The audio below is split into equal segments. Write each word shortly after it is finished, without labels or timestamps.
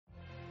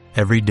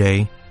Every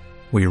day,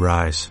 we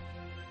rise,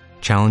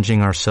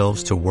 challenging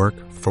ourselves to work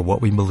for what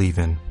we believe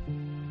in.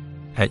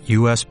 At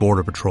U.S.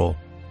 Border Patrol,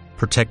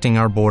 protecting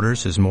our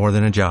borders is more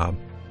than a job.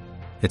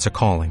 It's a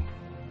calling.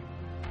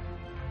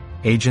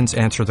 Agents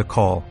answer the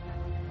call,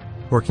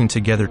 working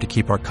together to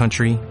keep our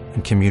country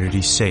and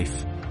communities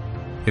safe.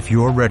 If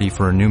you're ready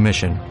for a new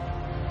mission,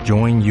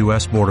 join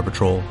U.S. Border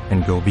Patrol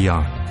and go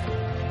beyond.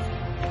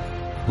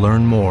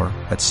 Learn more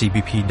at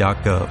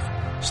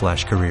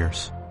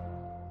cbp.gov/careers.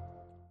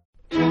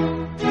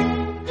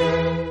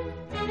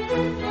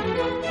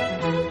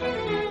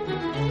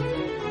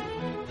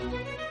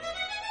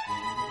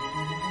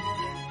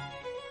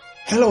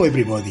 Hello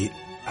everybody,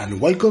 and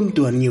welcome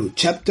to a new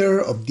chapter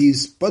of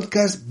this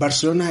podcast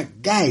Barcelona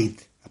Guide,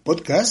 a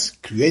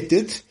podcast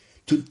created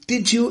to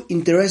teach you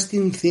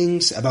interesting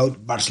things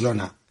about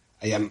Barcelona.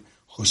 I am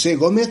José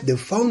Gómez, the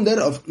founder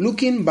of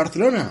Looking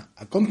Barcelona,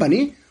 a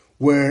company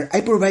where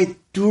I provide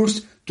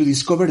tours to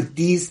discover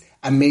this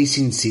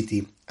amazing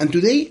city. And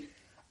today,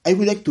 I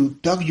would like to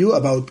talk to you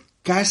about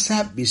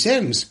Casa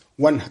Vicens,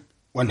 one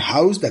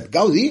house that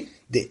Gaudí,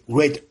 the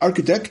great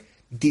architect,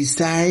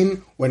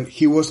 designed when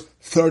he was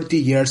 30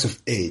 years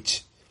of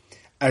age.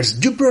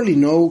 As you probably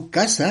know,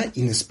 casa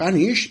in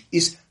Spanish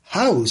is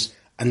house,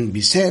 and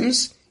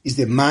Vicens is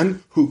the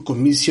man who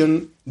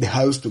commissioned the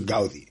house to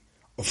Gaudí.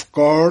 Of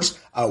course,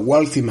 a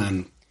wealthy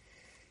man.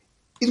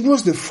 It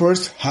was the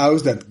first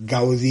house that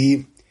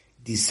Gaudí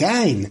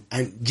designed,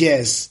 and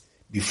yes,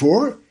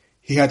 before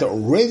he had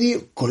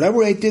already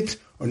collaborated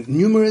on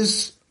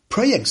numerous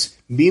projects,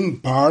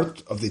 being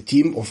part of the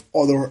team of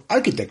other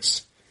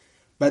architects.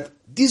 But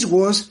this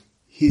was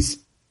his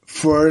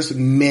first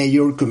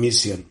major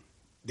commission.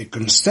 The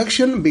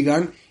construction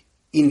began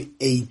in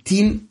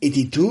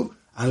 1882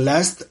 and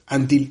lasted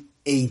until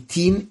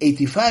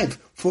 1885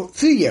 for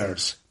 3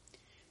 years.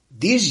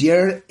 This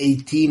year,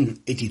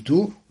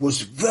 1882,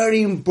 was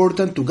very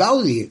important to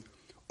Gaudí.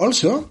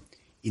 Also,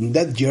 in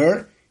that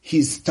year,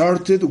 he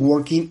started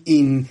working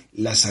in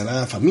La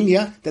Sagrada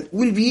Familia, that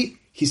will be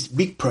his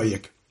big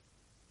project.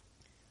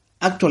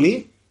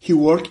 Actually, he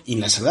worked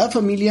in La Sagrada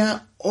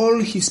Familia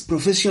all his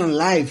professional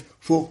life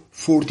for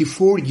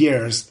 44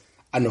 years,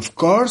 and of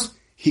course,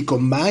 he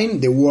combined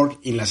the work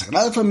in La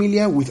Sagrada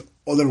Familia with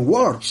other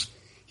works.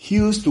 He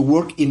used to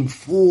work in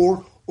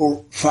 4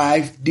 or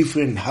 5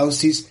 different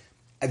houses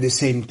at the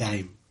same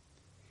time.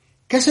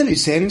 Casa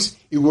Vicens,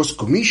 it was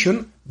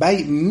commissioned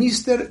by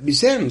Mr.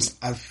 Vicens,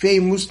 a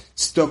famous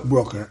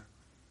stockbroker.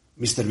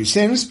 Mr.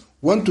 Vicens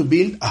wanted to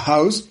build a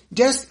house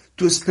just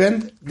to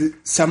spend the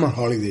summer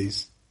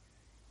holidays.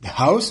 The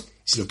house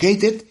is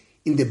located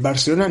in the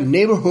Barcelona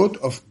neighborhood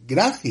of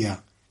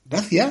Gracia.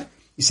 Gracia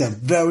is a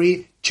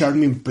very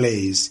charming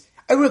place.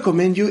 I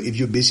recommend you, if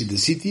you visit the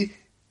city,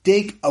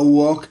 take a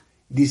walk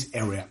this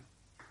area.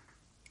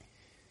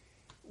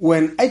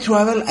 When I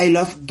travel, I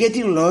love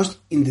getting lost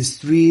in the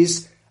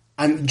streets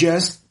and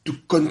just to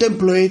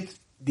contemplate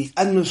the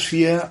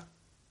atmosphere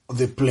of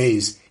the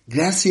place.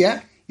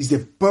 Gracia is the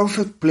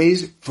perfect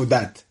place for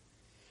that.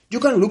 You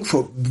can look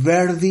for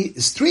Verdi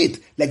Street,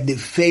 like the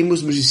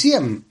famous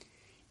museum.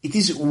 It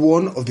is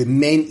one of the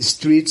main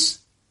streets,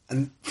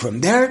 and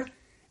from there,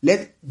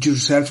 let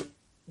yourself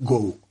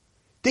go.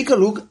 Take a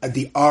look at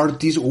the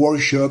artist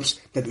workshops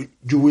that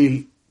you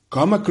will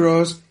come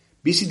across,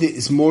 visit the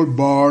small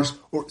bars,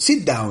 or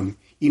sit down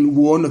in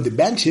one of the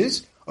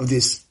benches of the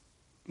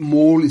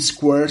small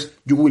squares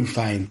you will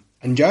find,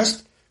 and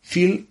just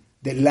feel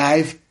the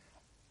life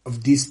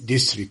of this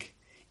district.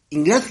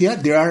 In Gracia,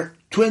 there are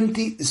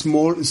 20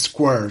 small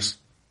squares,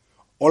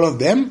 all of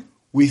them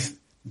with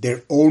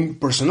their own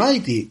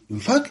personality. In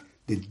fact,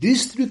 the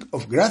district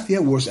of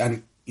Gracia was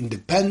an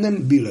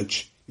independent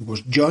village. It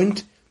was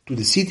joined to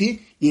the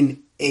city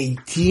in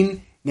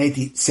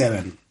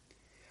 1897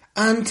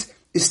 and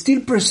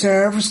still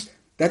preserves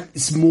that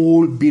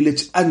small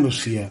village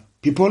atmosphere.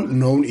 People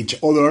know each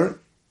other,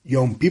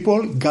 young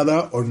people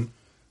gather on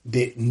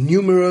the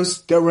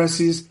numerous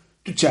terraces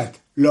to chat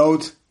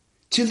loud,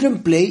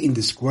 children play in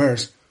the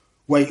squares,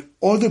 while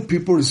older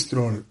people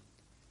stroll.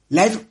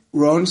 Life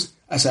runs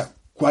at a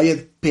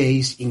quiet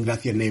pace in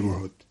Gracia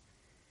neighborhood.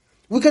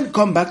 We can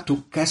come back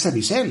to Casa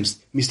Vicens.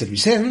 Mr.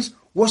 Vicens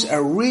was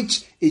a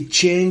rich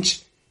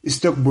exchange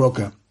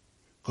stockbroker,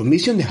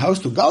 commissioned the house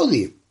to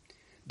Gaudí.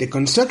 The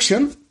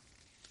construction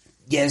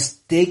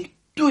just take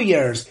 2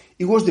 years.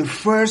 It was the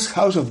first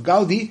house of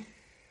Gaudí,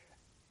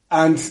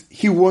 and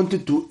he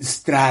wanted to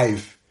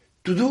strive,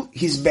 to do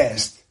his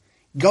best.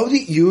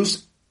 Gaudí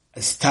used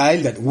a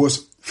style that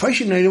was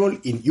fashionable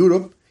in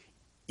Europe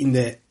in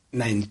the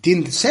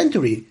 19th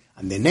century,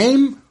 and the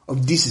name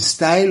of this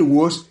style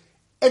was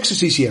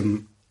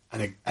Exoticism,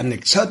 an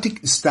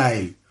exotic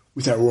style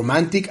with a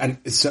romantic and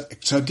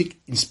exotic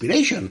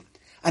inspiration,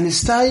 and a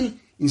style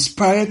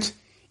inspired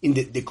in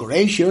the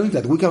decorations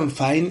that we can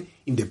find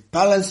in the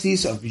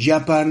palaces of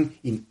Japan,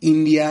 in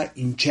India,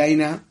 in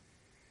China.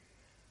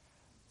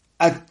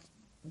 At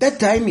that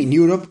time in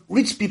Europe,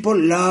 rich people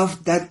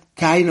loved that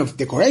kind of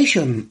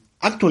decoration.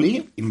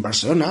 Actually, in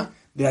Barcelona,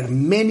 there are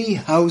many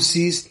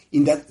houses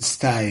in that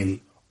style.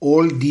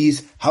 all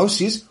these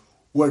houses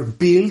were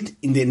built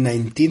in the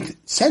 19th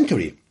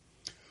century.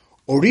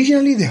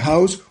 Originally, the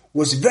house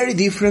was very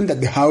different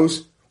than the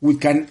house we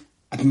can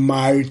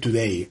admire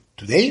today.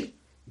 Today,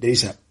 there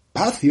is a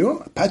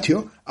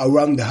patio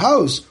around the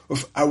house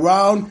of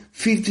around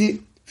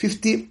 50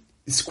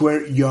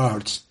 square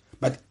yards.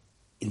 But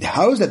in the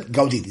house that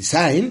Gaudí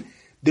designed,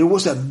 there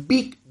was a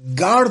big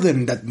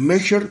garden that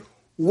measured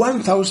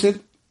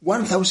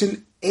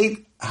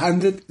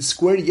 1,800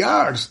 square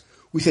yards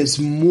with a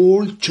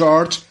small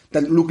church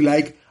that looked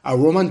like a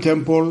Roman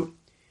temple.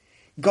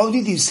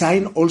 Gaudí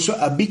designed also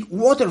a big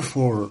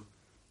waterfall.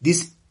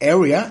 This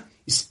area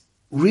is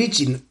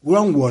rich in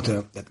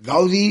groundwater that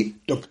Gaudí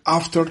took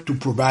after to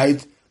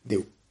provide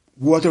the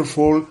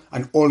waterfall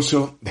and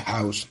also the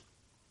house.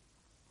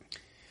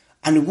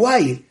 And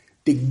why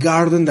the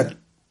garden that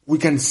we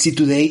can see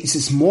today is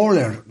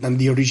smaller than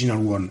the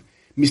original one?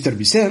 Mr.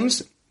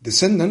 Vicent's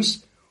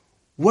descendants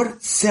were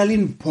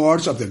selling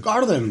parts of the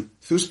garden,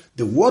 thus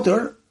the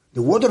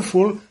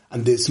waterfall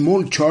and the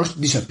small church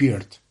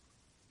disappeared.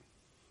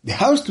 The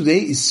house today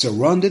is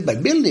surrounded by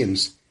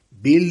buildings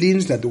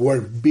that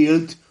were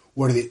built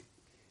where the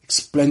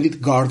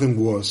splendid garden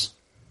was.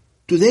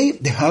 Today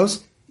the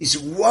house is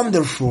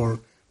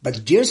wonderful,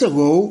 but years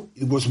ago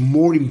it was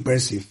more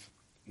impressive.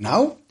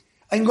 Now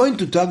I'm going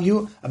to talk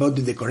you about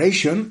the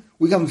decoration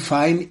we can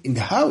find in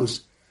the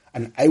house,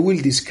 and I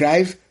will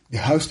describe the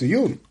house to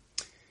you.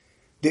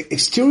 The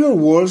exterior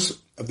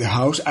walls of the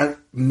house are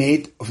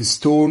made of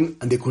stone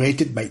and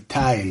decorated by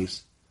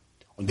tiles.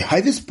 On the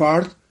highest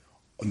part,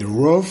 on the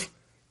roof,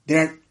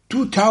 there are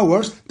two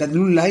towers that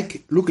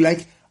look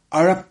like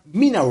Arab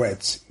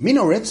minarets.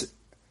 Minarets,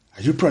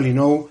 as you probably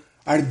know,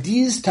 are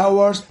these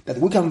towers that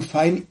we can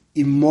find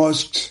in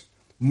mosques.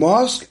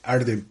 Mosques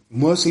are the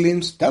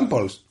Muslims'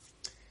 temples.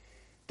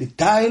 The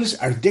tiles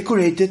are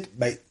decorated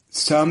by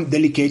some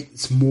delicate,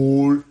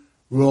 small,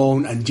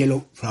 round and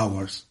yellow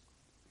flowers.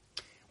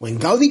 When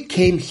Gaudí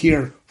came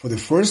here for the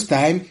first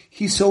time,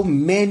 he saw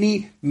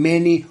many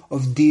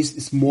of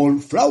these small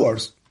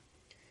flowers.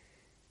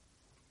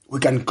 We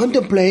can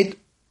contemplate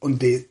on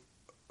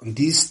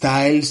these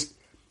tiles,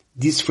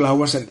 these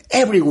flowers, and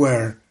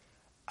everywhere.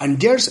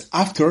 And years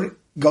after,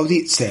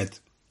 Gaudí said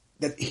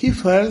that he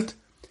felt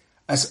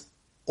as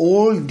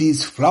all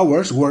these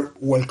flowers were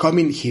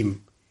welcoming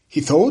him.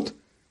 He thought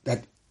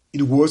that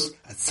it was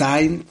a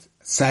sign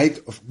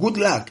of good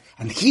luck,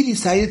 and he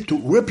decided to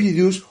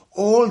reproduce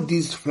all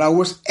these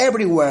flowers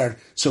everywhere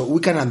so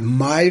we can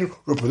admire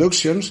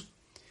reproductions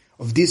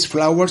of these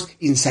flowers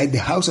inside the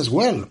house as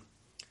well.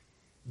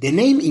 The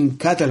name in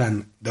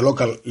Catalan, the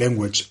local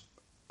language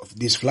of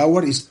this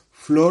flower, is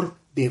Flor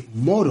de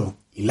Moro.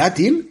 In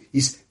Latin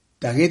is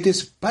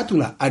Tagetes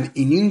patula, and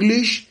in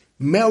English,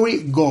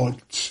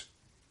 marigolds.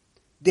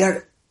 They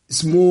are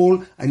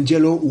small and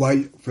yellow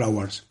wild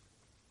flowers.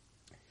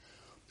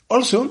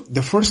 Also,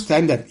 the first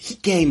time that he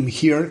came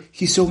here,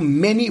 he saw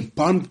many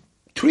palm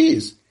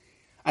trees.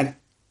 And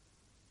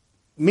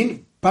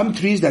many palm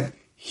trees that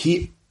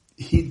he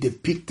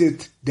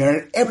depicted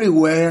there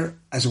everywhere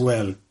as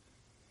well.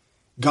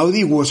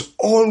 Gaudí was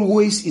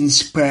always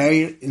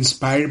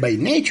inspired by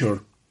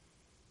nature.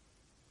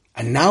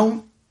 And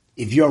now,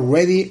 if you are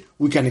ready,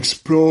 we can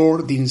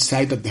explore the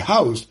inside of the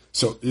house.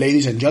 So,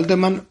 ladies and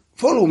gentlemen,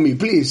 follow me,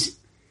 please.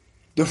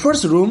 The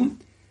first room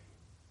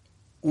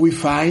we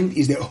find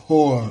is the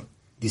hall.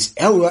 This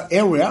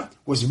area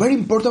was very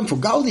important for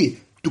Gaudí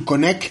to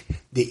connect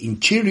the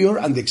interior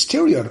and the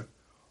exterior.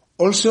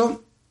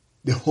 Also,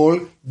 the hall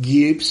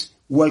gives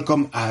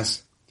welcome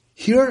us.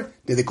 Here,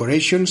 the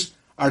decorations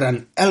are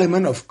an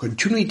element of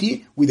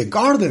continuity with the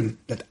garden.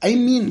 That I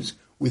mean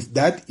with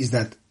that is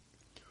that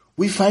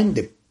we find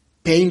the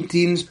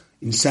paintings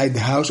inside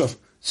the house of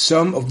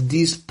some of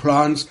these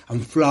plants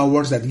and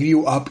flowers that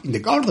grew up in the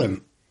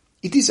garden.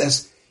 It is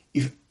as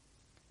if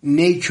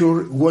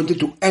nature wanted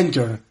to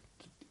enter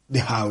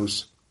the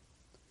house.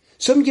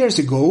 Some years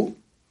ago,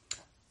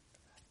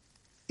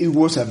 it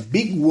was a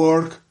big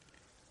work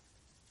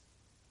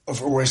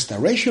of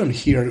restoration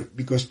here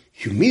because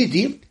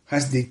humidity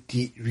has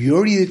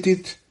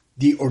deteriorated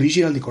the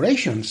original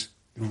decorations.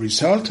 The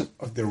result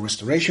of the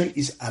restoration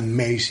is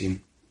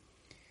amazing.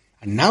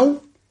 And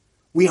now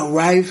we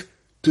arrive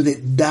to the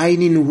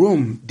dining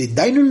room. The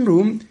dining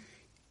room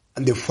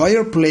and the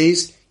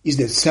fireplace is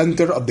the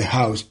center of the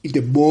house. It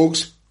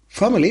evokes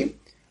family,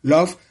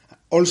 love,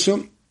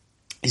 also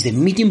is the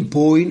meeting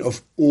point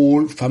of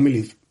all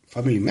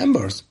family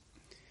members.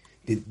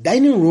 The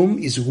dining room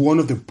is one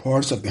of the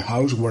parts of the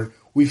house where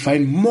we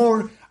find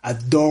more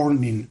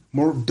adorning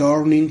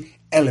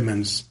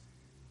elements,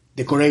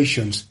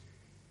 decorations.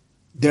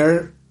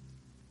 There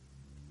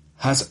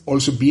has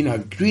also been a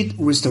great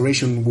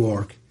restoration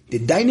work. The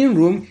dining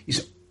room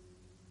is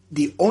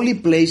the only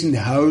place in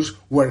the house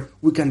where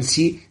we can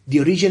see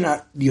the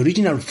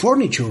original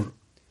furniture.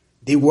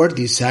 They were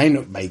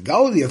designed by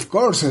Gaudí, of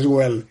course, as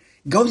well.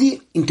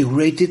 Gaudí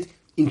integrated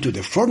into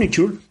the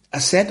furniture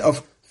a set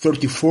of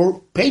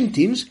 34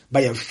 paintings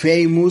by a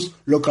famous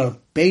local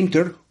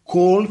painter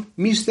called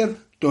Mr.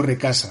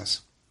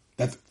 Torrecasas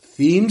that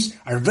themes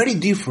are very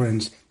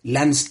different: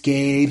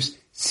 landscapes,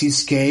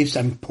 seascapes,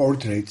 and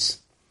portraits.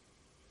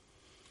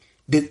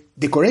 The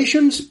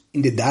decorations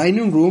in the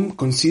dining room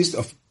consist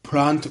of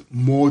plant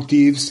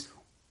motifs.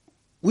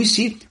 We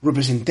see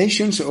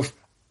representations of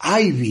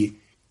ivy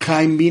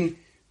climbing,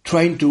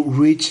 trying to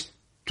reach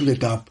to the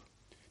top.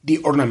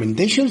 The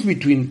ornamentations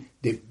between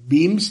the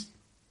beams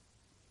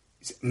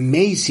is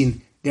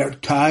amazing. There are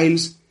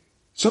tiles.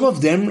 Some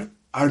of them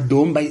are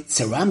done by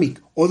ceramic,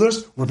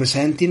 others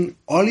representing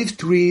olive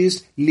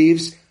trees,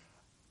 leaves,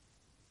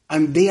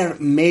 and they are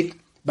made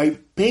by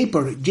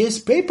paper. Yes,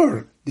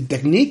 paper. The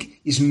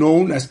technique is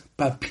known as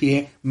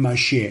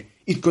papier-mâché.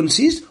 It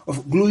consists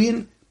of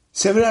gluing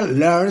several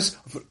layers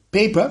of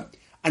paper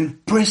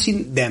and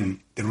pressing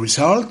them. The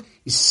result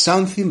is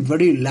something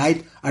very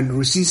light and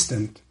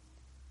resistant.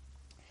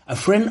 A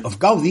friend of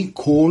Gaudí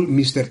called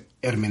Mr.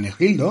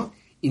 Hermenegildo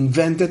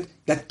invented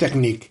that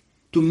technique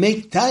to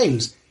make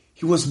tiles.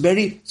 He was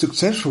very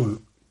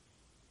successful.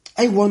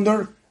 I would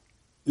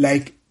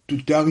like to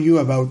tell you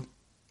about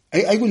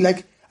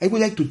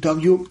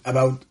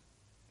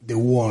the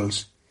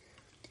walls.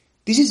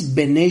 This is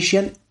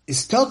Venetian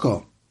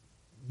stucco.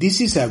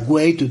 This is a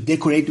way to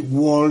decorate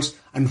walls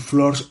and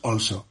floors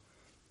also.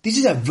 This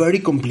is a very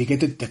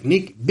complicated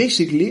technique.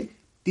 Basically,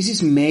 this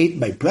is made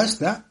by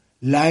plasta,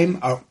 lime,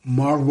 or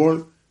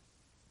marble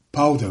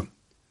powder.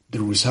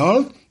 The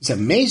result is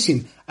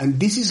amazing, and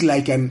this is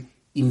like an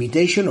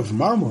imitation of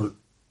marble.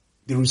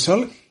 The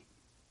result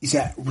is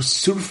a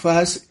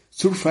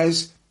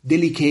surface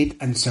delicate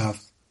and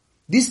soft.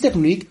 This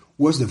technique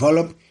was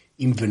developed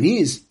in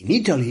Venice, in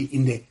Italy,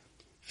 in the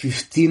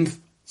 15th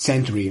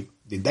century.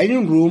 The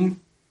dining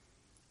room,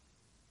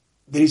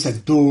 there is a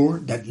door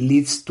that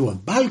leads to a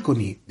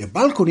balcony. The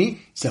balcony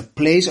is a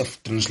place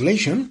of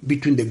translation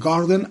between the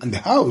garden and the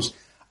house,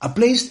 a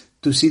place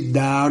to sit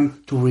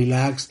down, to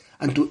relax,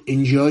 and to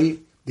enjoy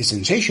the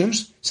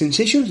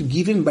sensations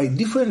given by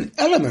different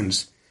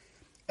elements.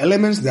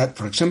 Elements that,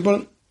 for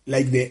example,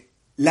 like the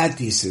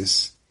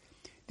lattices.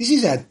 This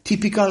is a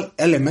typical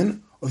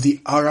element of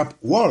the Arab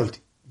world,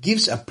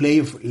 gives a play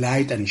of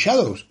light and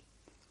shadows.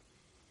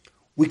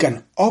 We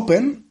can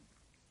open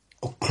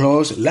or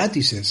close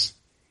lattices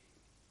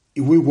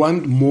if we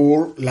want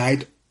more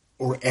light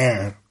or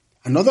air.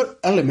 Another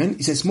element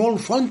is a small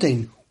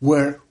fountain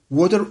where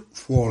water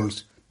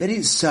falls,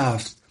 very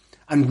soft,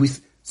 and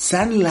with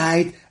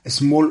sunlight a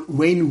small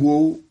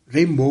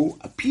rainbow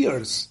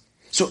appears.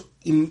 So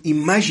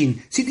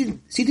imagine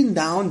sitting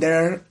down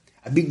there,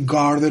 a big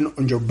garden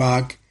on your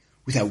back,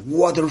 with a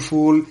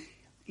waterfall,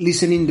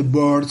 listening the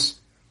birds,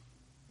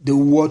 the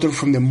water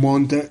from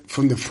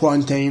the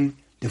fountain,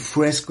 the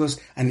frescoes,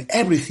 and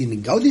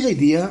everything. Gaudi's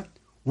idea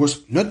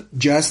was not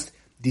just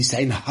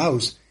design a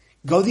house.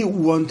 Gaudí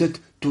wanted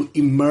to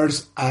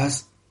immerse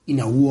us in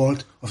a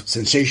world of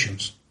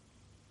sensations.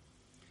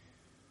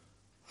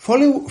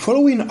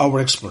 Following our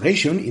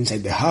exploration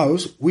inside the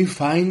house, we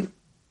find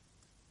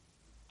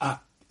a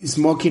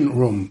smoking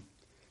room.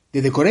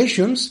 The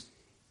decorations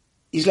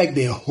is like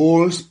the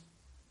halls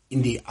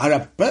in the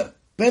Arab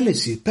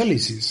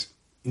palaces,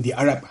 in the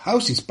Arab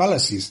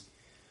palaces.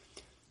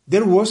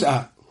 There was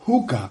a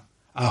hookah.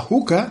 A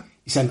hookah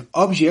is an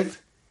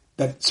object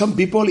that some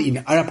people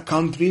in Arab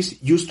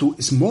countries used to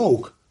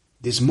smoke.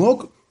 The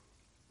smoke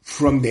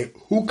from the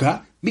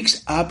hookah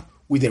mixed up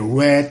with the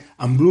red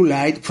and blue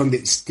light from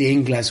the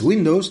stained glass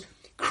windows,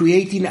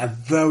 creating a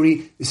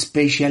very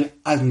special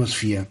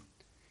atmosphere.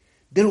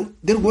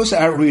 There was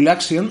a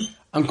relaxing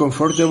and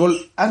comfortable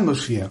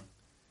atmosphere.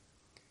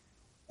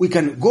 We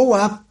can go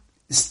up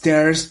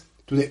stairs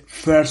to the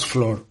first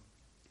floor.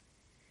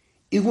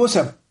 It was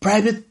a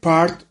private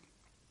part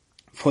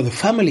for the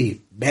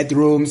family,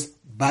 bedrooms,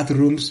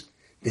 bathrooms.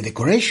 The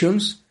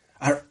decorations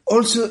are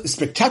also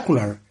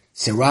spectacular.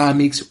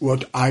 Ceramics,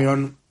 wrought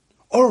iron.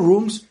 All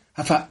rooms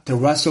have a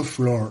terrazzo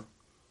floor.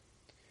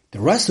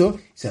 Terrazzo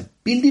is a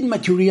building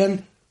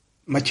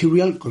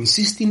material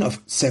consisting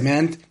of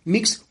cement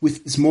mixed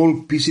with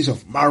small pieces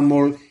of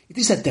marble. It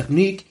is a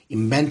technique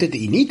invented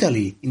in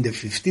Italy in the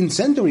 15th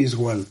century as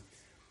well.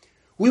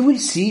 We will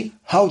see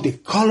how the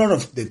color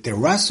of the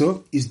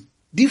terrazzo is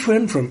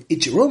different from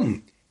each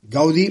room.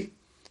 Gaudí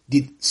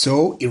did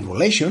so in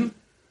relation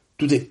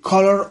to the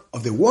color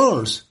of the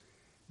walls.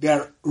 There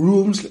are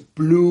rooms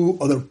blue,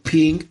 other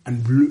pink,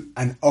 and blue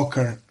and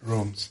ochre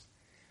rooms.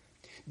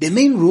 The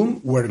main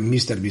room where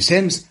Mr.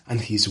 Vicens and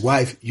his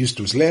wife used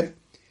to sleep,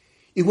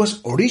 it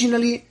was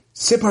originally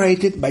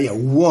separated by a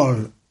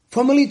wall.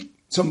 Formerly,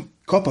 some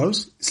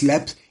couples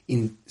slept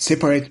in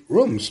separate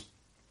rooms.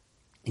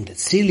 In the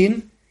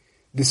ceiling,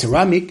 the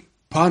ceramic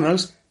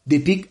panels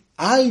depict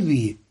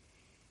ivy.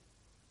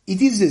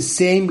 It is the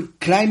same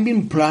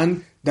climbing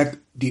plan that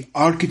the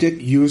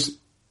architect used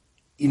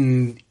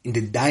in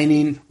the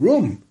dining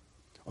room,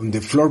 on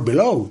the floor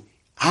below.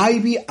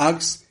 Ivy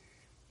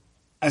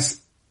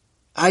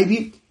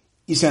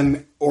is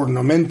an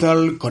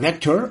ornamental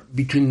connector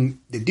between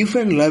the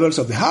different levels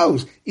of the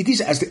house. It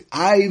is as the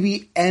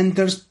ivy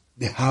enters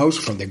the house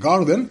from the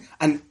garden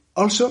and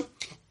also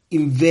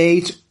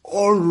invades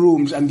all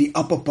rooms and the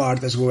upper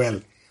part as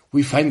well.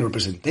 We find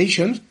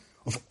representations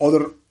of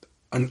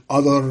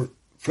other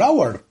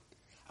flower.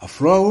 A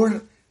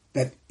flower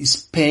that is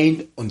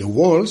painted on the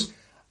walls,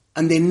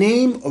 and the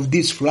name of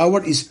this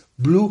flower is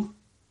blue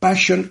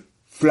passion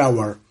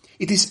flower.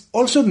 It is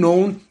also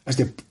known as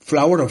the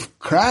flower of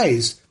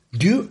Christ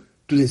due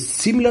to the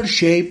similar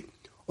shape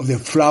of the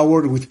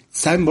flower with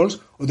symbols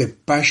of the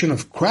passion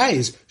of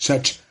Christ,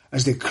 such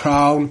as the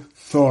crown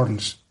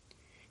thorns.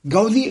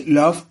 Gaudí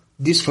loved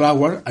this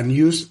flower and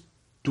used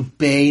to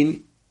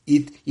paint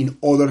it in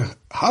other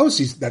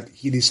houses that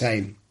he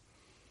designed.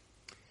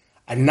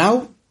 And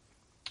now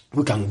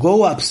we can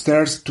go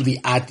upstairs to the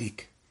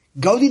attic.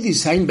 Gaudí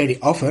designed very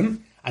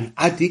often an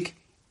attic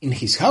in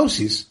his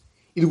houses.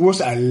 It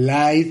was a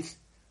light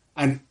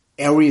and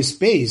airy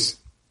space.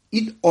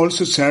 It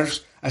also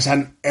serves as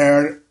an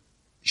air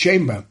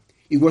chamber.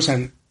 It was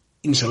an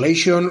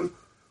insulation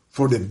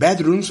for the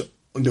bedrooms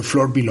on the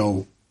floor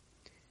below.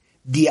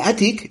 The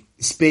attic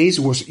space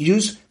was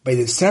used by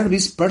the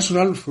service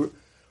personnel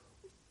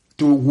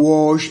to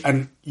wash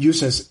and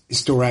use as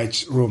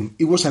storage room.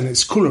 It was an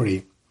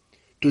scullery.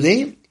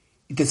 Today,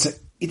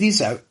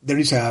 there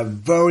is a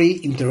very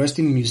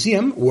interesting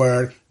museum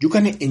where you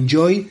can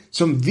enjoy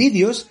some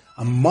videos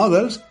and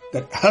models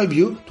that help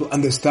you to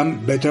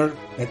understand better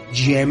that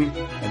gem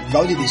that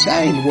Gaudí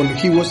designed when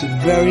he was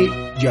very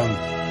young.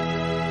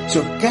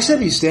 So Casa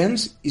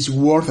Vicens is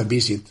worth a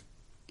visit.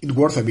 It's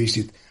worth a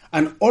visit.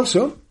 And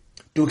also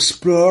to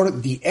explore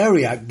the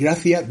area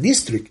Gracia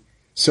district.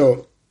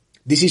 So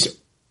this is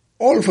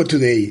all for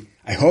today.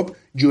 I hope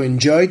you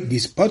enjoyed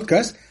this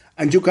podcast,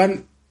 and you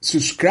can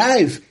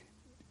subscribe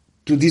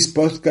to this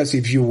podcast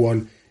if you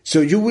want,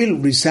 so you will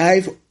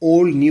receive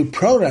all new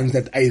programs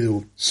that I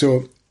do.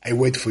 So I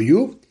wait for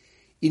you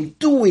in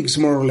 2 weeks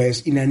more or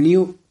less in a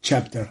new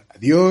chapter.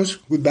 Adios,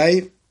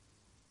 goodbye.